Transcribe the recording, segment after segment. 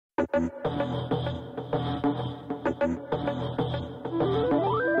Hey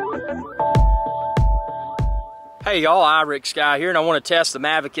y'all, Rick Sky here, and I want to test the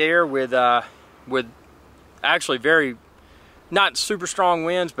Mavic Air with actually very, not super strong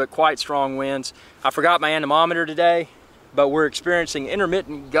winds, but quite strong winds. I forgot my anemometer today, but we're experiencing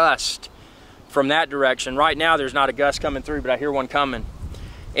intermittent gust from that direction. Right now there's not a gust coming through, but I hear one coming.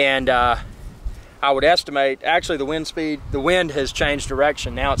 And I would estimate, actually the wind has changed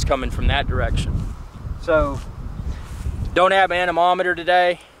direction. Now it's coming from that direction. So, don't have an anemometer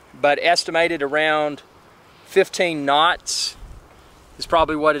today, but estimated around 15 knots is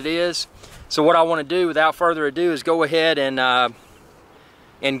probably what it is. So what I want to do without further ado is go ahead and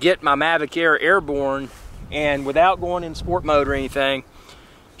get my Mavic Air airborne, and without going in sport mode or anything,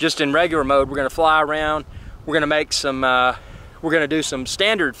 just in regular mode, we're going to fly around. We're going to make some, we're going to do some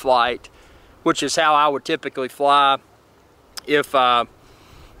standard flight, which is how I would typically fly if, you know,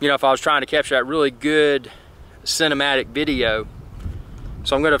 if I was trying to capture that really good cinematic video.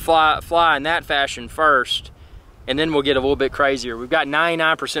 So I'm going to fly in that fashion first, and then we'll get a little bit crazier. We've got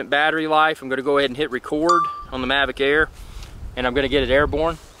 99% battery life. I'm going to go ahead and hit record on the Mavic Air, and I'm going to get it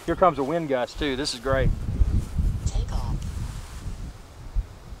airborne. Here comes a wind gust too. This is great. Take off.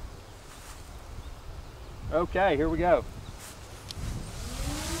 Okay, here we go.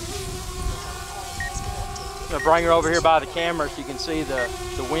 I'm going to bring her over here by the camera so you can see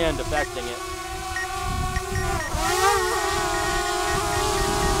the wind affecting it.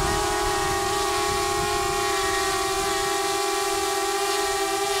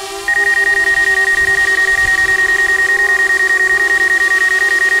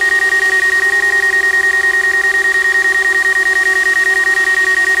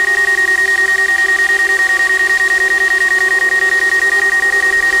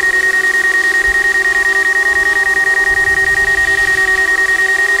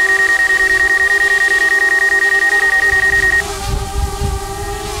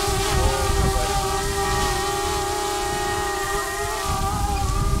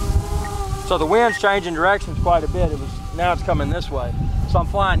 So the wind's changing directions quite a bit. Now it's coming this way. So I'm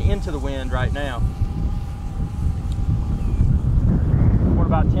flying into the wind right now. We're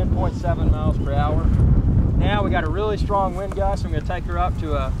about 10.7 miles per hour. Now we got a really strong wind gust. I'm going to take her up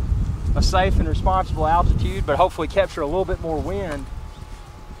to a safe and responsible altitude, but hopefully capture a little bit more wind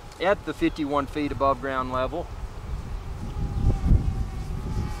at the 51 feet above ground level.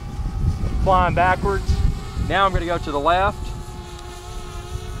 Flying backwards. Now I'm going to go to the left.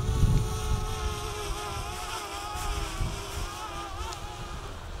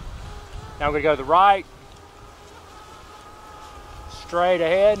 Now I'm going to go to the right, straight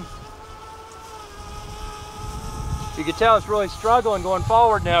ahead. You can tell it's really struggling going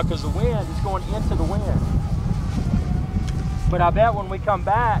forward now because the wind is going into the wind. But I bet when we come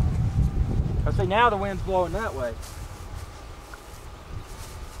back, I see now the wind's blowing that way.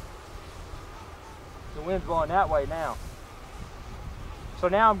 The wind's blowing that way now. So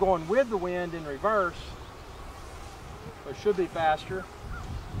now I'm going with the wind in reverse. It should be faster.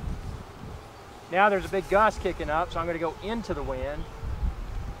 Now there's a big gust kicking up, so I'm going to go into the wind.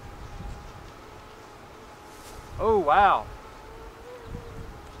 Oh wow!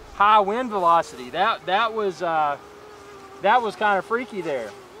 High wind velocity. That was kind of freaky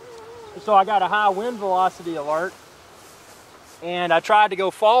there. So I got a high wind velocity alert, and I tried to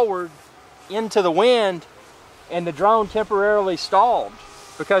go forward into the wind, and the drone temporarily stalled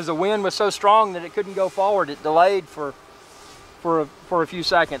because the wind was so strong that it couldn't go forward. It delayed for a few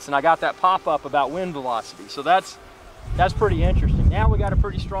seconds, and I got that pop-up about wind velocity. So that's pretty interesting. Now we got a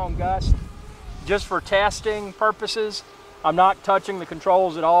pretty strong gust. Just for testing purposes, I'm not touching the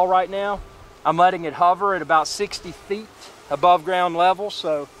controls at all right now. I'm letting it hover at about 60 feet above ground level.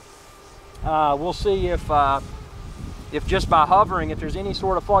 So we'll see if just by hovering, if there's any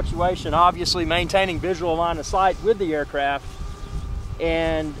sort of fluctuation. Obviously maintaining visual line of sight with the aircraft,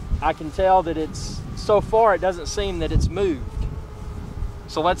 and I can tell that so far it doesn't seem that it's moved.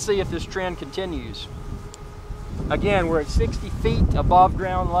 So let's see if this trend continues. Again, we're at 60 feet above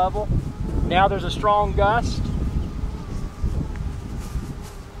ground level. Now there's a strong gust.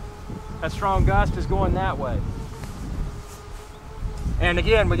 That strong gust is going that way. And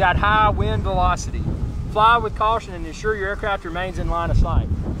again, we got high wind velocity. Fly with caution and ensure your aircraft remains in line of sight.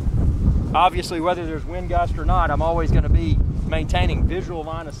 Obviously, whether there's wind gust or not, I'm always going to be maintaining visual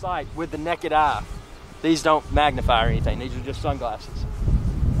line of sight with the naked eye. These don't magnify or anything. These are just sunglasses.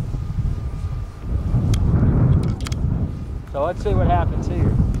 So let's see what happens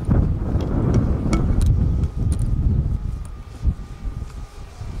here.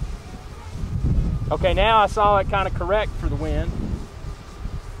 Okay, now I saw it kind of correct for the wind.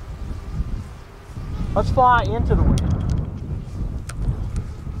 Let's fly into the wind.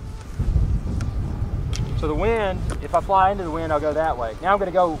 So the wind, if I fly into the wind, I'll go that way. Now I'm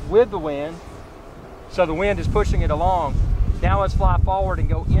going to go with the wind, so the wind is pushing it along. Now let's fly forward and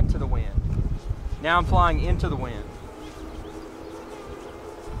go into the wind. Now I'm flying into the wind.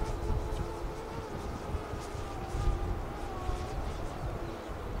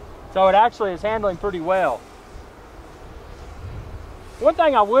 So it actually is handling pretty well. One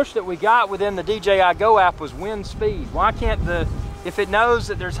thing I wish that we got within the DJI Go app was wind speed. Why can't if it knows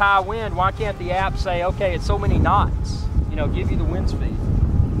that there's high wind, why can't the app say, okay, it's so many knots, you know, give you the wind speed?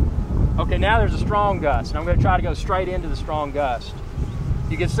 Okay, now there's a strong gust, and I'm going to try to go straight into the strong gust.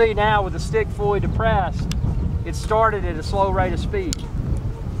 You can see now with the stick fully depressed, it started at a slow rate of speed,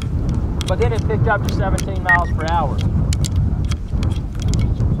 but then it picked up to 17 miles per hour.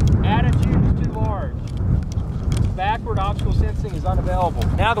 Attitude is too large. Backward obstacle sensing is unavailable.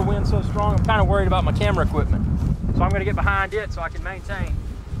 Now the wind's so strong, I'm kind of worried about my camera equipment. So I'm going to get behind it so I can maintain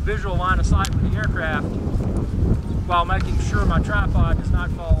visual line of sight with the aircraft while making sure my tripod does not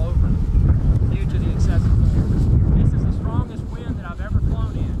fall over due to the excessive wind. This is the strongest wind that I've ever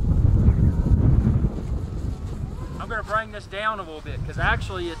flown in. I'm going to bring this down a little bit because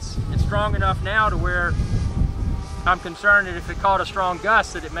actually it's strong enough now to where I'm concerned that if it caught a strong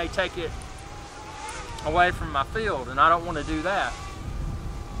gust that it may take it away from my field, and I don't want to do that.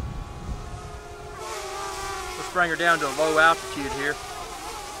 Let's bring her down to a low altitude here.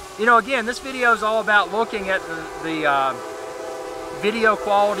 You know, again, this video is all about looking at the video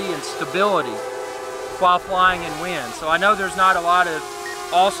quality and stability while flying in wind. So I know there's not a lot of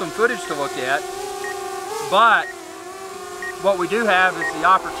awesome footage to look at, but what we do have is the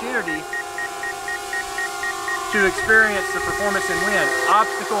opportunity to experience the performance in wind.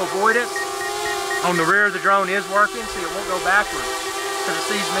 Obstacle avoidance on the rear of the drone is working, so it won't go backwards because it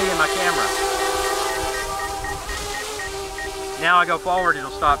sees me and my camera. Now I go forward, it'll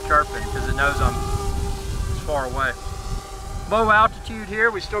stop chirping because it knows I'm far away. Low altitude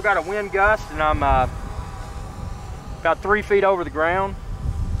here, we still got a wind gust, and I'm about 3 feet over the ground.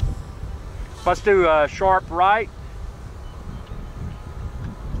 Let's do a sharp right.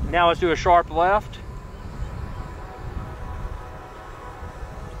 Now let's do a sharp left.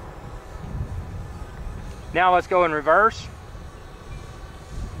 Now let's go in reverse.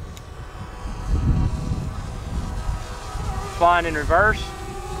 Flying in reverse.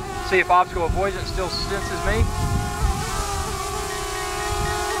 See if obstacle avoidance still senses me.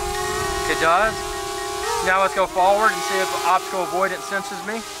 It does. Now let's go forward and see if obstacle avoidance senses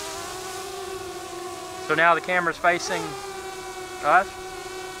me. So now the camera's facing us.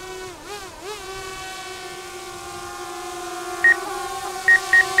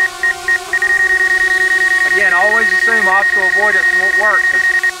 Again, always assume obstacle avoidance won't work,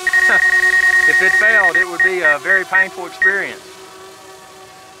 because if it failed, it would be a very painful experience.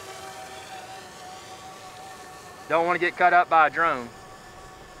 Don't want to get cut up by a drone.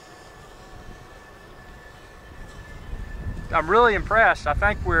 I'm really impressed. I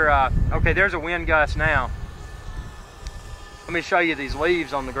think we're, okay, there's a wind gust now. Let me show you these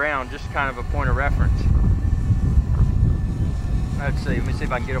leaves on the ground, just kind of a point of reference. Let's see, let me see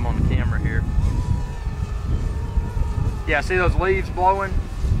if I can get them on the camera here. Yeah, see those leaves blowing?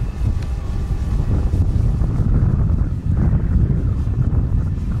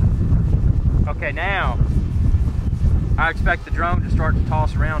 Okay, now I expect the drone to start to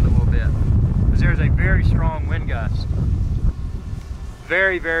toss around a little bit because there's a very strong wind gust.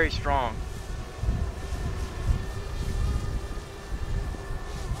 Very, very strong.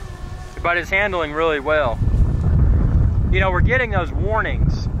 But it's handling really well. You know, we're getting those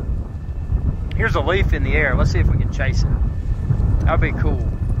warnings. Here's a leaf in the air. Let's see if we can chase it. That would be cool.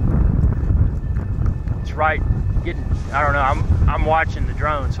 It's right getting, I don't know, I'm watching the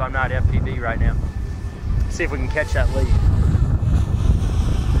drone, so I'm not FPV right now. Let's see if we can catch that leaf.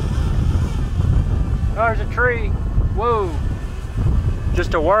 Oh, there's a tree. Whoa.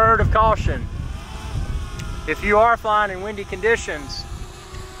 Just a word of caution. If you are flying in windy conditions,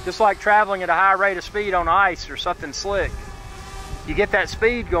 just like traveling at a high rate of speed on ice or something slick, you get that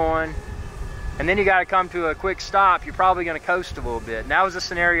speed going, and then you got to come to a quick stop, you're probably going to coast a little bit. And that was a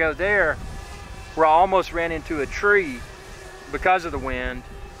scenario there where I almost ran into a tree because of the wind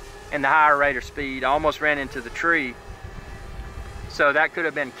and the higher rate of speed. I almost ran into the tree. So that could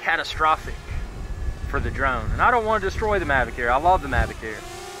have been catastrophic for the drone. And I don't want to destroy the Mavic Air. I love the Mavic Air.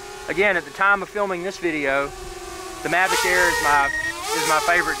 Again, at the time of filming this video, the Mavic Air is my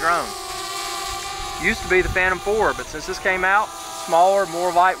favorite drone. It used to be the Phantom 4, but since this came out, smaller,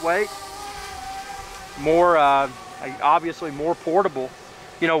 more lightweight, more obviously more portable,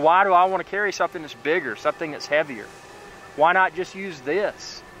 You know, why do I want to carry something that's bigger, something that's heavier? Why not just use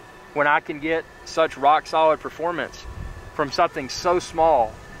this when I can get such rock solid performance from something so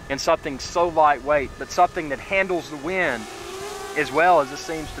small and something so lightweight, but something that handles the wind as well as this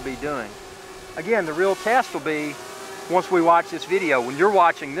seems to be doing? Again, the real test will be once we watch this video. When you're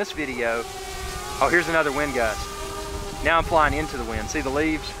watching this video, oh, here's another wind gust. Now I'm flying into the wind. See the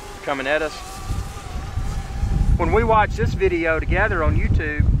leaves coming at us? When we watch this video together on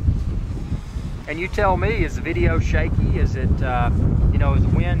YouTube, and you tell me, is the video shaky? Is it, you know, is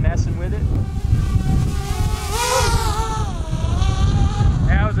the wind messing with it?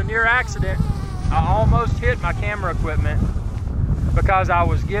 That was a near accident. I almost hit my camera equipment because I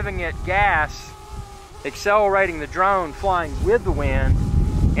was giving it gas, accelerating the drone, flying with the wind,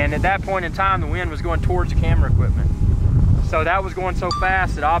 and at that point in time, the wind was going towards the camera equipment. So that was going so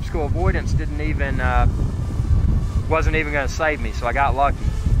fast that obstacle avoidance didn't even, wasn't even going to save me, so I got lucky.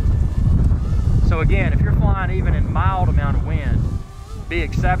 So again, if you're flying even in mild amount of wind, be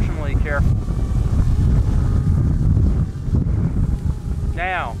exceptionally careful.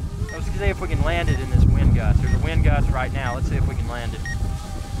 Now, let's see if we can land it in this wind gust. There's a wind gust right now. Let's see if we can land it.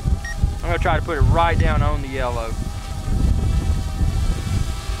 I'm going to try to put it right down on the yellow.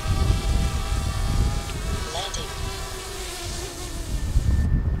 Landing.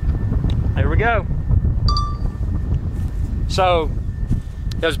 There we go. So,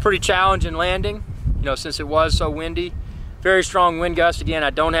 it was pretty challenging landing, you know, since it was so windy. Very strong wind gust. Again,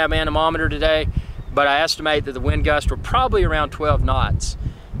 I don't have an anemometer today, but I estimate that the wind gusts were probably around 12 knots.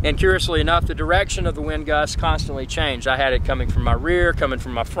 And curiously enough, the direction of the wind gusts constantly changed. I had it coming from my rear, coming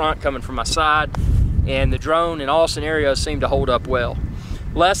from my front, coming from my side, and the drone in all scenarios seemed to hold up well.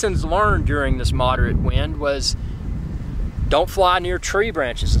 Lessons learned during this moderate wind was don't fly near tree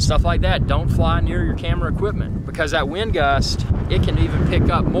branches and stuff like that. Don't fly near your camera equipment, because that wind gust, it can even pick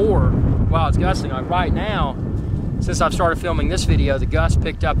up more while it's gusting. Like right now, since I've started filming this video, the gust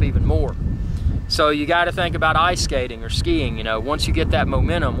picked up even more. So you got to think about ice skating or skiing. You know, once you get that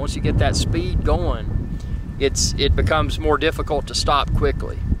momentum, once you get that speed going, it becomes more difficult to stop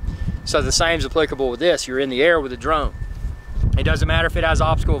quickly. So the same is applicable with this. You're in the air with a drone. It doesn't matter if it has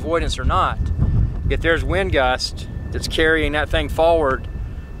obstacle avoidance or not. If there's wind gust that's carrying that thing forward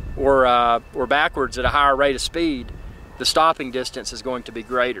or backwards at a higher rate of speed, the stopping distance is going to be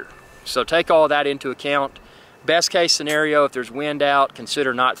greater. So take all that into account. Best case scenario, if there's wind out,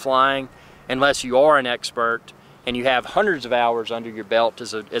 consider not flying unless you are an expert and you have hundreds of hours under your belt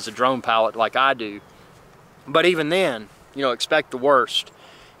as a drone pilot like I do. But even then, you know, expect the worst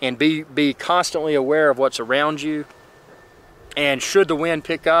and be constantly aware of what's around you. And should the wind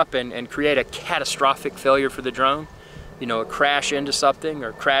pick up and create a catastrophic failure for the drone, you know, a crash into something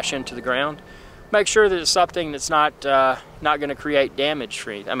or crash into the ground, make sure that it's something that's not going to create damage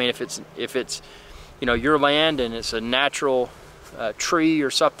for you. I mean, if it's you know, your land and it's a natural tree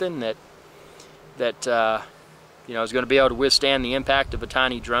or something that you know, is going to be able to withstand the impact of a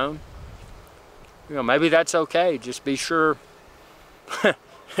tiny drone, you know, maybe that's okay. Just be sure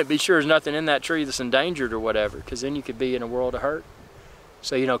be sure there's nothing in that tree that's endangered or whatever, because then you could be in a world of hurt.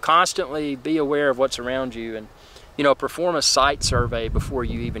 So, you know, constantly be aware of what's around you, and, you know, perform a site survey before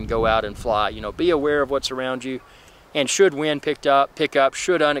you even go out and fly. You know, be aware of what's around you, and should wind pick up,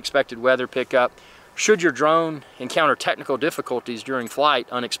 should unexpected weather pick up, should your drone encounter technical difficulties during flight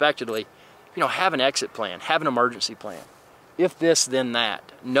unexpectedly, you know, have an exit plan, have an emergency plan. If this, then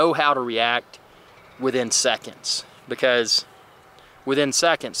that. Know how to react within seconds, because within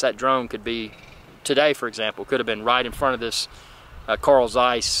seconds that drone could be, today for example, could have been right in front of this Carl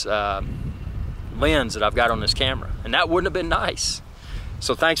Zeiss lens that I've got on this camera, and that wouldn't have been nice.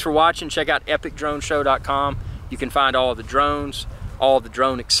 So thanks for watching. Check out epicdroneshow.com. You can find all of the drones, all of the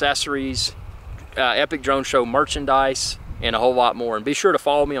drone accessories, Epic Drone Show merchandise, and a whole lot more. And be sure to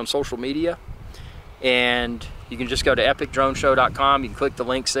follow me on social media, and you can just go to epicdroneshow.com. You can click the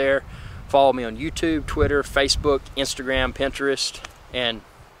links there. Follow me on YouTube, Twitter, Facebook, Instagram, Pinterest, and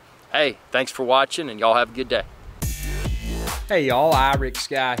hey, thanks for watching, and y'all have a good day. Hey y'all, Rick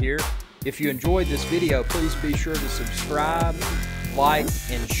Sky here. If you enjoyed this video, please be sure to subscribe, like,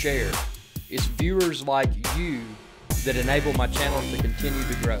 and share. It's viewers like you that enable my channel to continue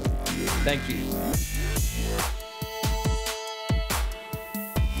to grow. Thank you.